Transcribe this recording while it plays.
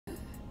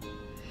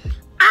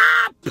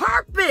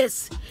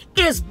notice,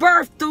 is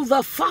birthed through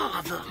the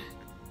Father.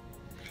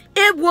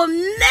 It will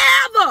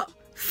never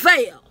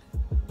fail.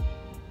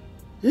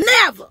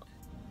 Never.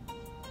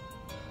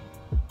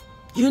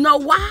 You know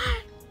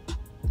why?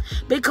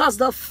 Because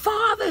the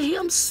Father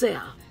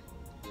himself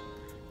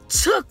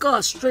took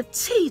us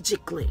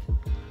strategically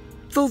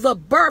through the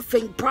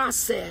birthing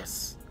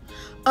process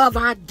of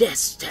our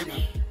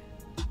destiny.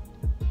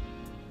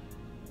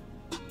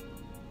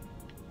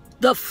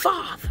 The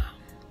Father.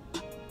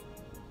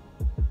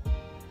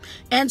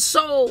 And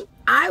so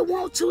I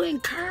want to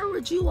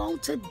encourage you on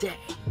today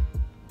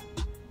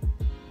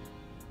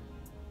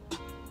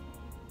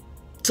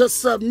to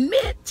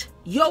submit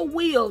your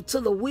will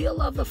to the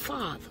will of the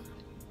Father.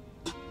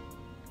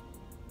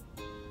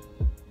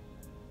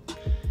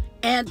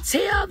 And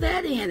tell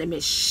that enemy,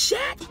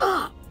 shut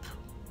up,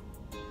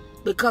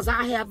 because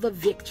I have the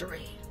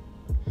victory.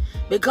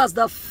 Because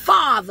the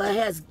Father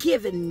has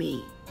given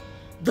me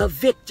the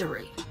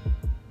victory.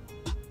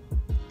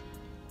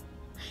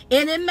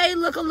 And it may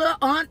look a little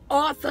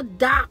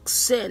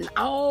unorthodox and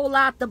all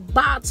out the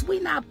box. We're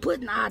not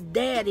putting our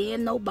daddy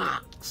in no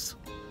box.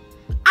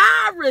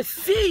 I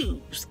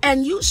refuse,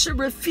 and you should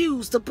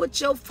refuse to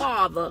put your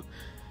Father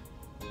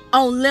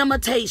on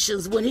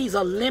limitations when he's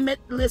a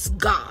limitless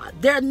God.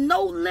 There are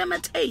no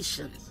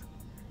limitations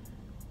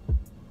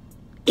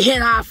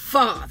in our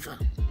Father.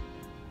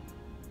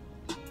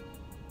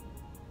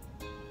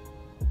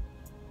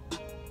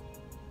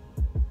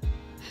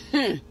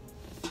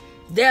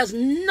 There's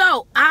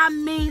no, I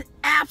mean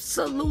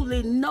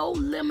absolutely no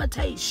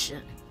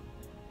limitation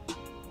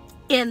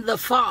in the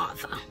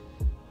Father.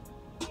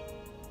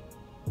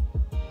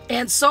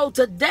 And so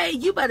today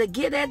you better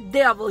give that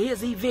devil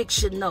his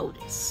eviction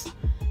notice.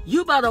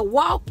 You better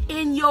walk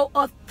in your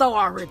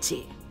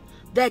authority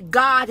that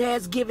God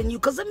has given you.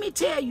 Because let me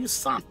tell you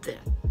something.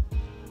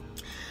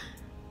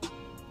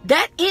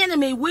 That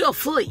enemy will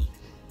flee.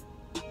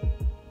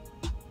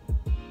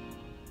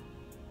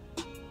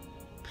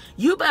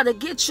 You better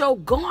get your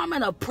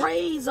garment of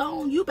praise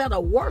on. You better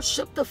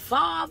worship the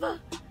Father.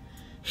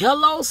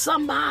 Hello,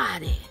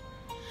 somebody.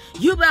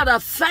 You better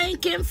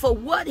thank him for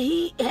what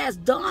he has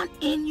done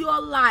in your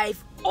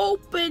life.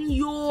 Open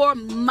your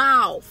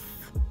mouth.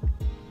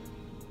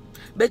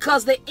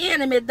 Because the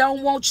enemy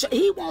don't want you,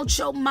 he wants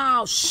your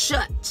mouth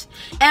shut.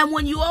 And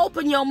when you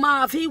open your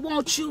mouth, he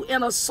wants you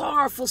in a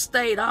sorrowful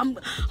state. I'm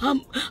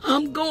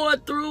going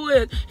through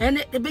it.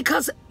 And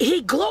because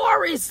he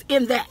glories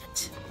in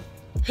that.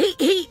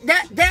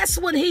 That's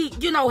when he,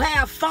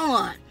 have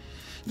fun.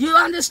 You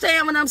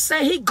understand what I'm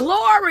saying? He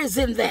glories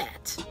in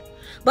that.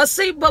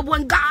 But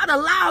when God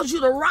allows you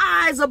to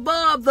rise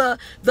above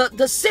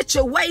the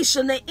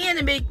situation, the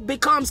enemy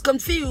becomes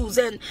confused.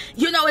 And,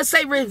 it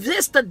say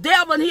resist the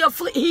devil and he'll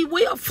flee. He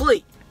will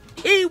flee.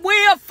 He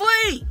will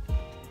flee.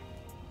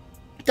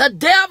 The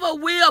devil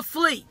will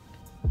flee.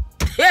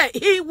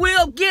 He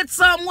will get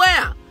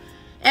somewhere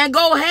and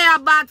go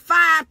have about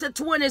 5 to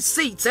 20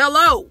 seats.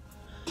 Hello.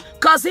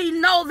 Because he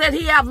know that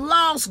he have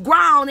lost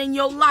ground in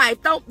your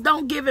life. Don't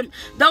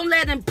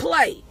let him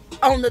play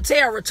on the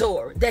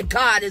territory that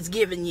God has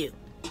given you.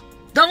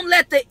 Don't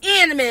let the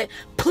enemy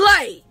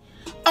play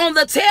on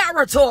the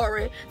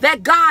territory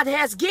that God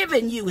has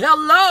given you.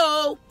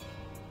 Hello.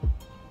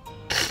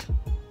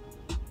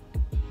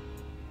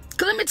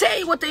 Let me tell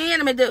you what the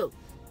enemy do.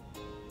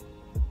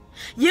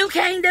 You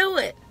can't do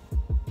it.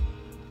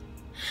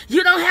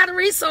 You don't have the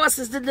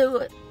resources to do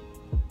it.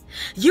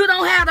 You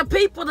don't have the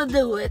people to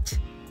do it.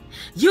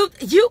 You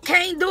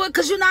can't do it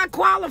because you're not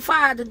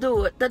qualified to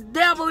do it. The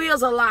devil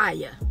is a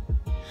liar.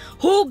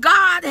 Who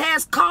God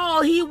has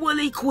called, he will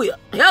equip.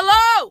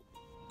 Hello.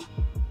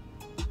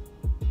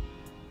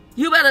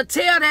 You better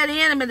tell that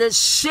enemy to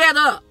shut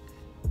up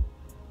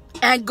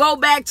and go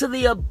back to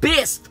the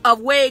abyss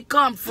of where it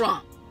come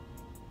from.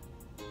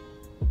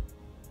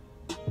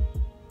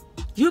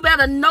 You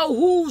better know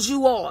whose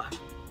you are.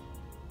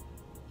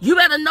 You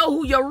better know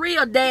who your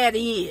real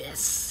daddy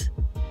is.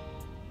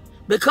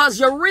 Because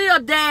your real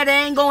daddy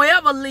ain't going to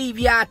ever leave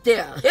you out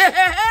there.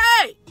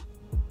 Hey.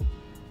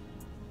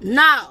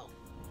 Now,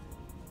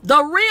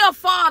 the real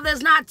Father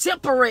is not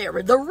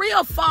temporary. The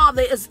real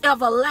Father is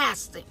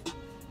everlasting.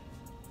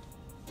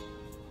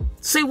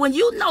 See, when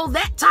you know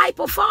that type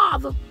of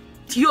Father,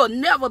 you'll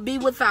never be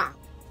without.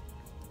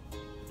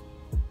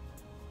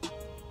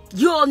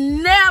 You'll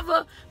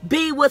never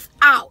be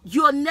without.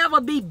 You'll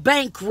never be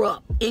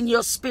bankrupt in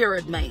your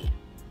spirit, man.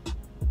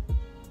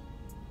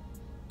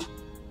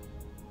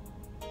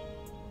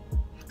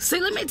 See,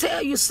 let me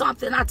tell you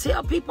something. I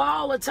tell people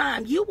all the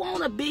time, you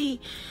want to be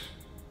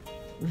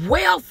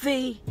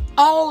wealthy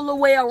all the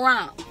way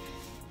around.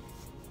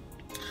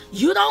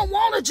 You don't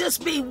want to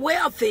just be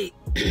wealthy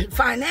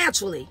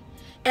financially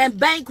and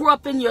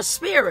bankrupt in your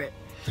spirit.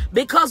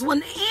 Because when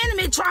the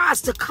enemy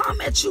tries to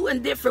come at you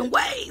in different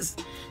ways,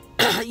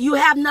 you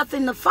have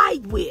nothing to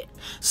fight with.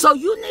 So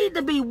you need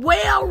to be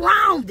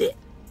well-rounded,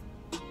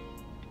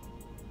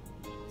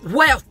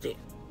 wealthy.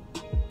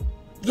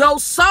 Your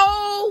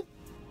soul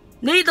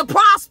need to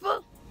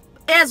prosper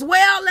as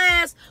well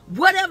as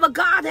whatever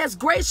God has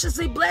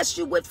graciously blessed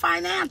you with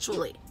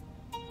financially.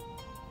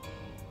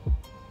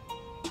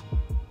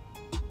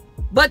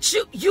 But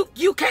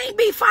you can't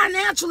be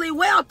financially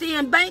wealthy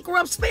and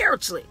bankrupt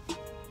spiritually.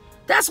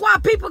 That's why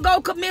people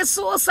go commit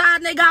suicide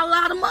and they got a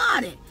lot of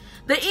money.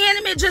 The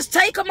enemy just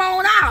take them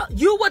on out.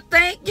 You would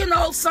think,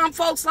 some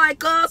folks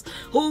like us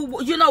who,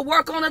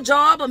 work on a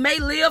job or may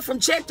live from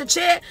check to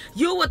check,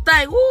 you would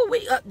think,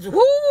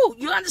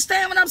 you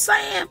understand what I'm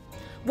saying?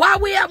 Why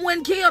we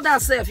haven't killed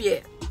ourselves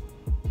yet?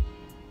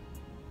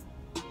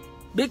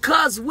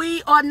 Because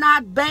we are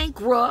not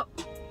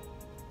bankrupt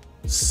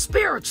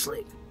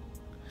spiritually.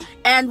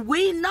 And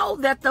we know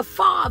that the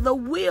Father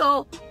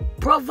will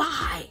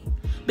provide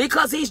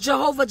because he's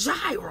Jehovah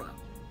Jireh.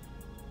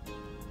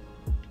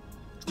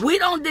 We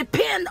don't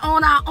depend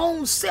on our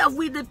own self.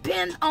 We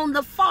depend on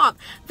the Father.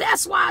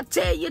 That's why I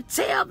tell you,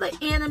 tell the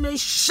enemy,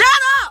 shut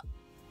up.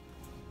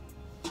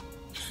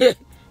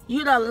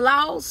 You done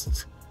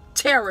lost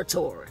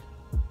territory.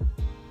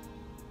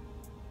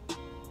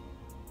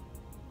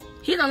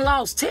 He done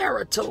lost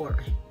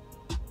territory.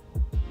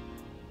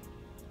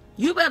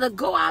 You better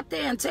go out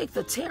there and take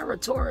the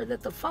territory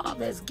that the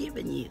Father has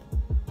given you.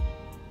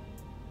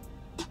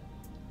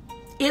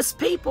 It's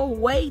people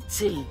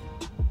waiting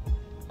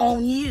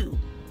on you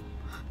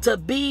to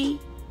be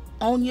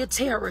on your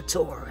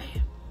territory.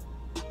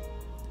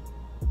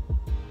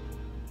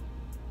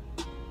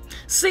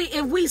 See,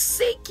 if we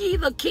seek ye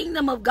the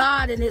kingdom of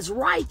God and his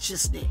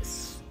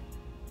righteousness,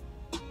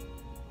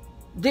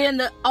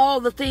 then all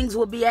the things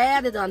will be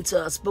added unto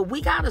us. But we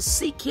got to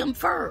seek him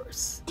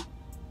first.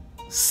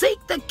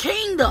 Seek the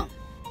kingdom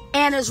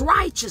and his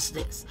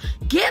righteousness.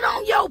 Get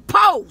on your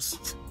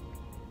post.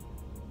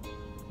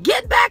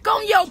 Get back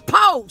on your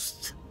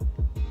post.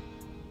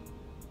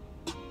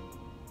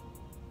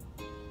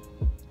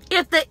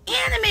 If the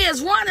enemy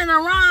is running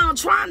around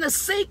trying to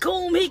seek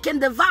whom he can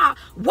devour,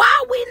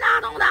 why are we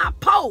not on our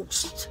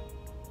post?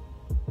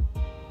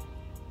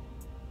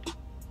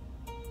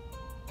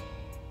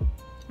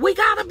 We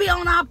got to be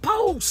on our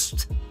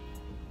post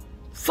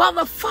for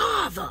the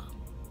Father.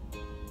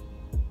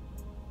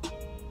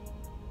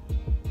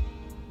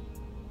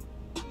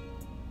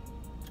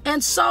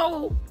 And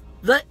so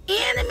the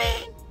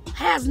enemy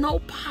has no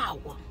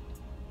power.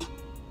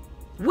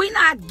 We're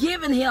not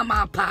giving him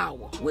our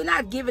power. We're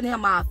not giving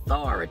him our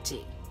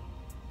authority.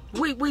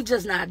 We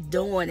just not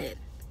doing it.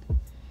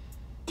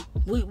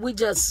 We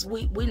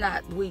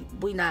not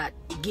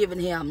giving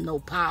him no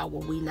power.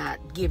 We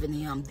not giving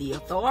him the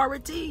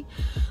authority.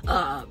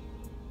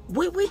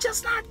 We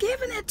just not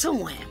giving it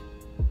to him.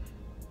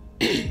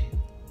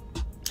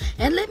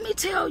 And let me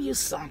tell you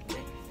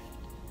something.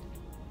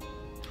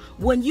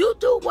 When you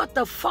do what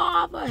the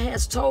Father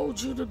has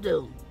told you to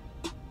do,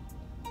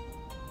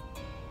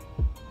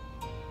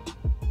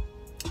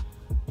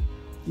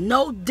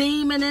 no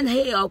demon in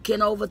hell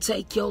can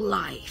overtake your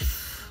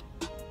life.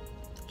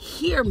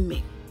 Hear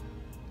me.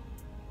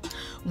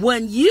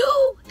 When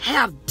you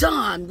have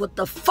done what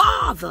the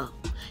Father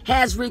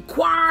has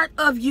required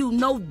of you,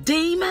 no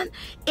demon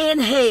in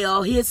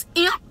hell, his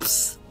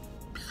imps,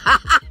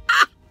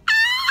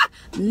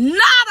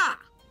 nada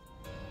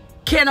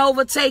can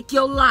overtake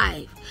your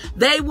life.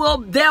 There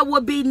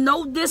will be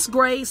no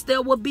disgrace.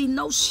 There will be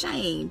no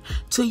shame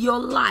to your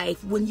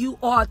life when you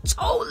are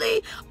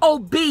totally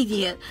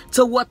obedient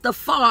to what the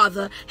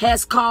Father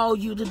has called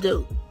you to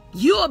do.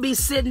 You'll be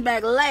sitting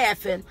back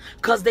laughing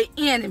because the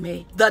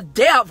enemy, the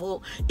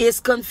devil, is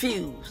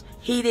confused.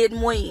 He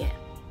didn't win.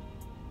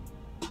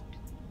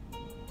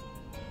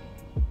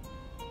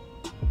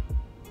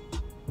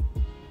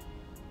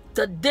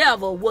 The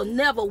devil will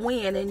never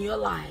win in your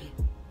life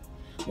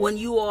when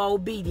you are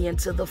obedient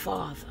to the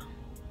Father.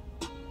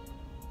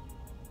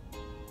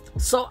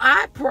 So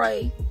I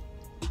pray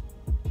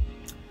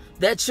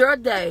that your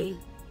day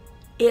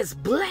is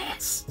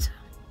blessed.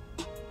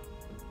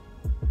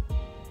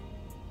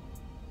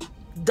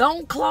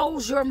 Don't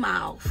close your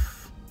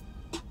mouth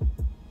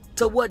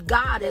to what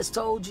God has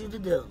told you to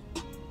do,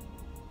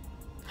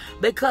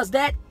 because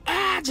that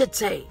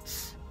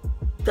agitates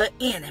the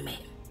enemy.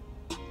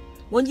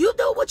 When you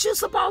do what you're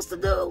supposed to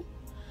do,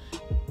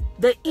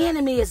 the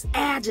enemy is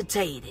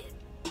agitated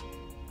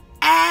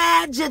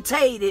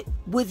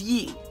with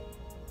you.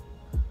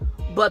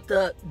 But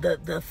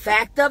the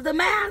fact of the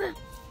matter,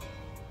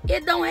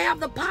 it don't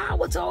have the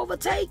power to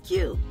overtake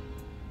you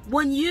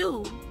when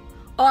you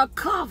are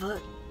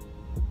covered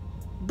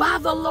by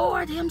the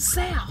Lord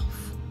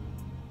himself.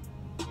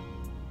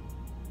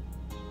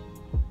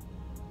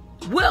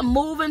 We're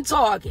moving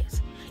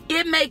targets.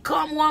 It may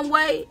come one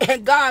way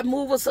and God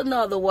move us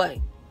another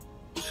way.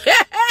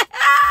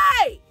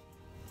 Hey!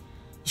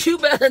 You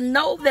better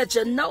know that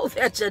you know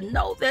that you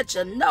know that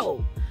you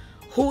know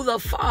who the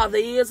Father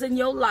is in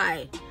your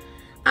life.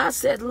 I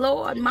said,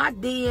 Lord, my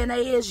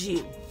DNA is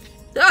you.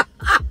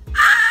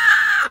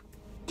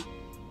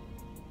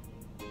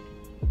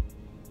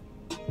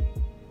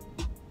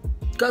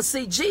 Because,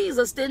 see,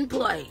 Jesus didn't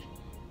play.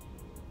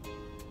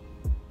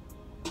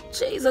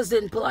 Jesus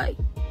didn't play.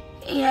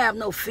 He didn't have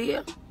no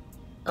fear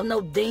of no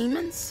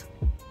demons.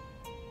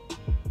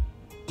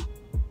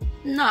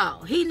 No,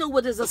 he knew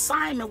what his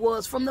assignment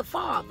was from the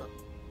Father.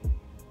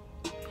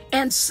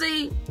 And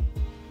see,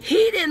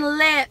 he didn't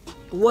let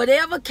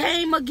whatever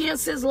came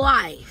against his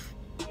life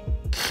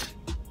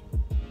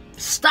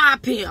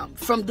stop him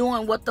from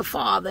doing what the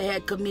Father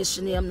had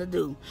commissioned him to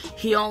do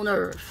here on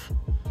earth.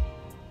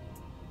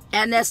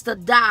 And that's to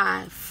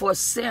die for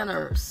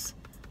sinners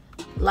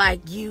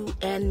like you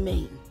and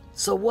me.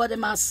 So what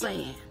am I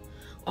saying?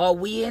 Are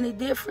we any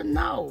different?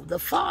 No, the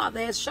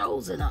Father has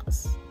chosen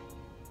us.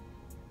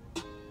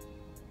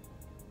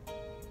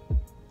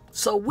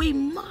 So we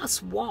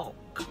must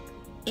walk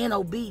in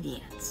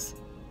obedience.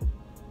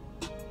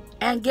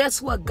 And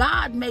guess what?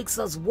 God makes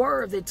us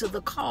worthy to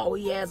the call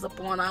he has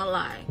upon our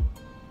life.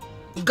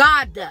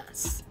 God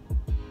does.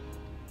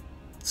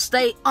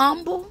 Stay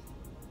humble.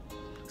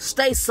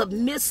 Stay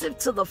submissive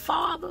to the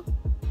Father.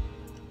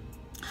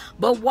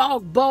 But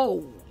walk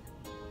bold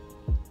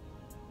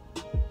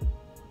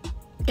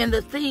in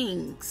the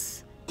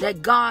things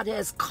that God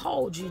has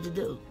called you to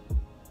do.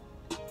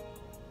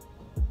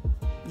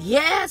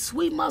 Yes,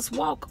 we must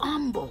walk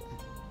humble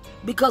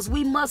because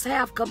we must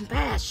have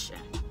compassion.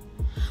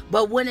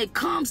 But when it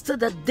comes to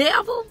the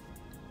devil,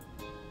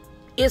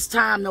 it's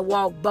time to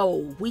walk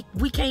bold.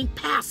 We can't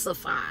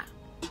pacify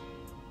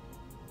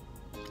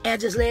and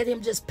just let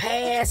him just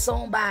pass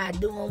on by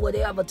doing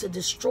whatever to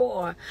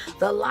destroy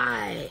the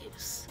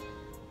lives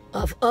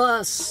of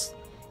us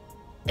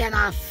and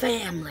our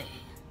family,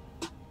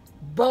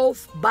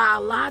 both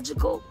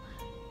biological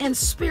and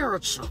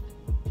spiritual.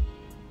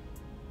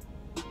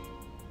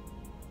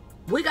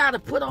 We got to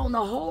put on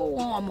the whole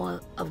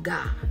armor of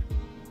God.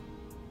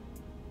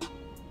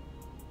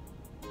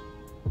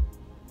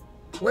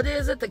 What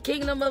is it? The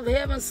kingdom of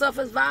heaven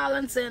suffers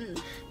violence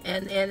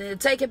and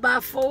take it by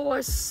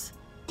force.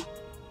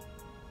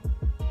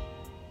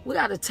 We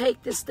got to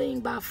take this thing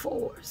by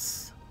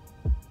force.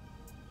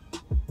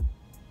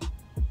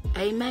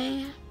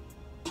 Amen.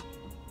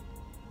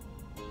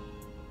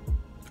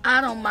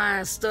 I don't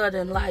mind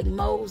studying like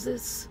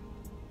Moses.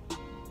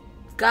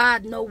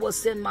 God knows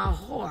what's in my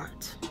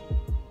heart.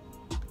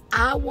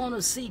 I want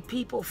to see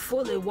people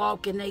fully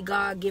walk in their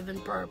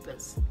God-given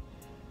purpose.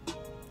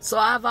 So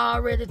I've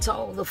already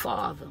told the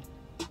Father,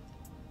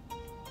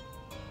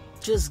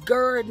 just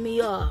gird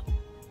me up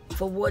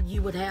for what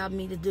you would have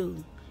me to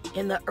do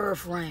in the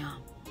earth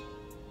realm.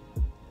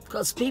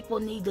 Because people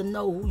need to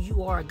know who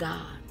you are,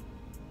 God.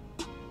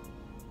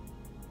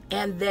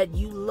 And that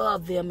you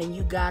love them and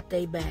you got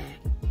their back.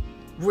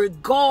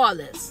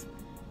 Regardless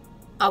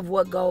of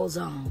what goes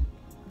on,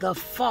 the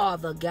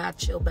Father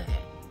got your back.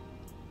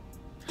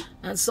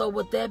 And so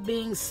with that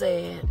being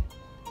said,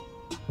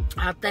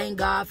 I thank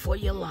God for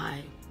your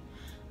life.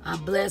 I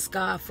bless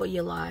God for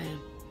your life.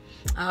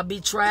 I'll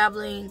be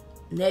traveling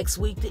next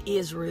week to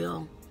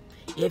Israel.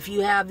 If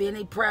you have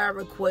any prayer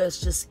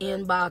requests, just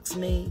inbox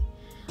me.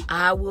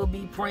 I will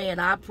be praying.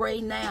 I pray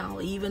now,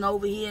 even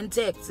over here in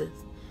Texas.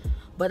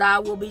 But I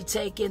will be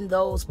taking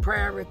those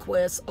prayer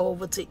requests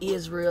over to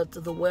Israel, to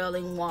the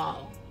Wailing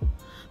Wall.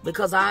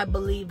 Because I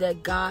believe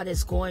that God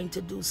is going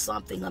to do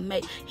something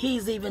amazing.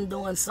 He's even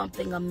doing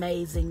something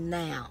amazing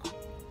now.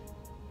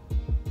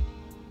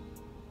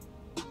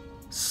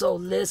 So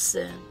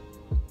listen,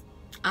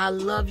 I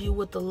love you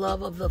with the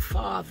love of the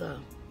Father.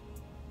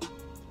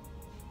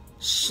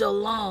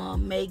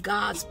 Shalom. May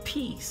God's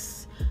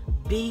peace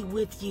be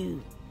with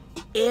you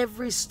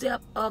every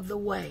step of the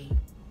way.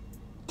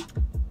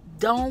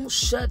 Don't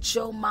shut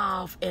your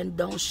mouth and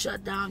don't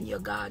shut down your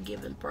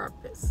God-given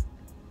purpose.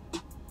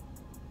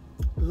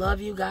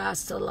 Love you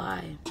guys to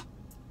life.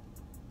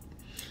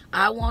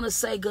 I want to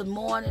say good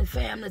morning,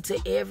 family,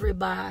 to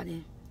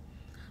everybody.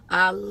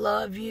 I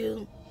love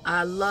you.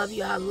 I love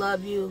you. I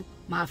love you,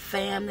 my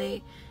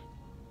family.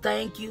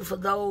 Thank you for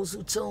those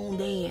who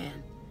tuned in.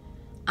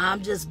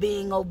 I'm just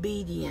being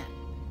obedient.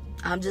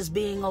 I'm just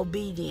being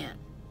obedient.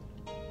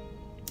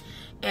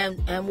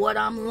 And what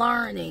I'm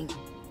learning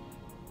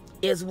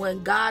is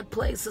when God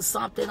places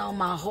something on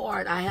my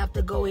heart, I have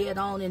to go ahead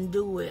on and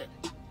do it.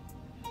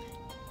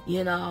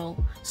 You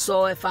know,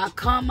 so if I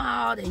come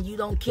out and you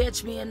don't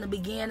catch me in the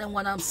beginning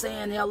when I'm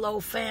saying hello,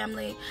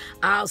 family,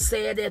 I'll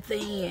say it at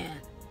the end.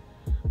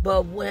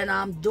 But when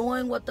I'm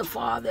doing what the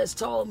Father has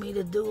told me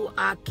to do,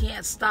 I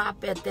can't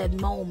stop at that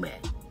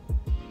moment.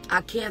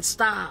 I can't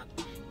stop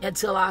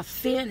until I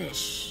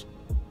finish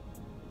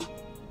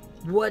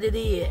what it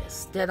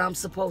is that I'm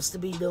supposed to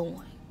be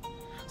doing.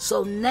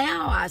 So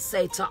now I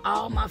say to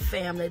all my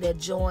family that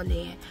joined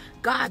in,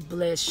 God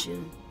bless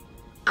you.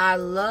 I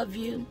love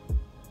you.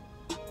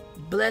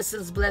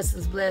 Blessings,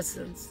 blessings,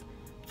 blessings.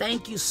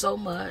 Thank you so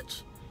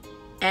much.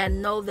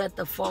 And know that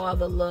the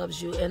Father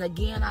loves you. And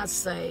again, I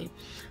say,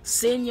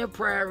 send your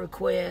prayer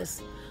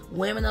requests.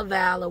 Women of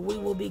Valor, we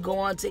will be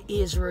going to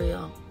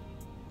Israel.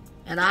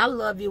 And I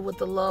love you with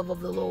the love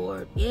of the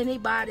Lord.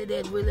 Anybody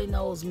that really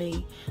knows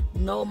me,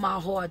 know my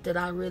heart that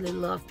I really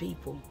love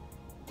people.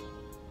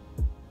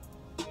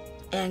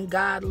 And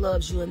God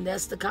loves you, and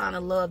that's the kind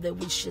of love that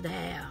we should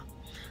have.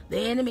 The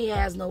enemy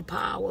has no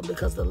power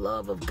because the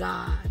love of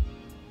God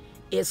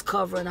is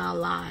covering our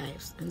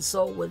lives. And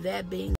so with that being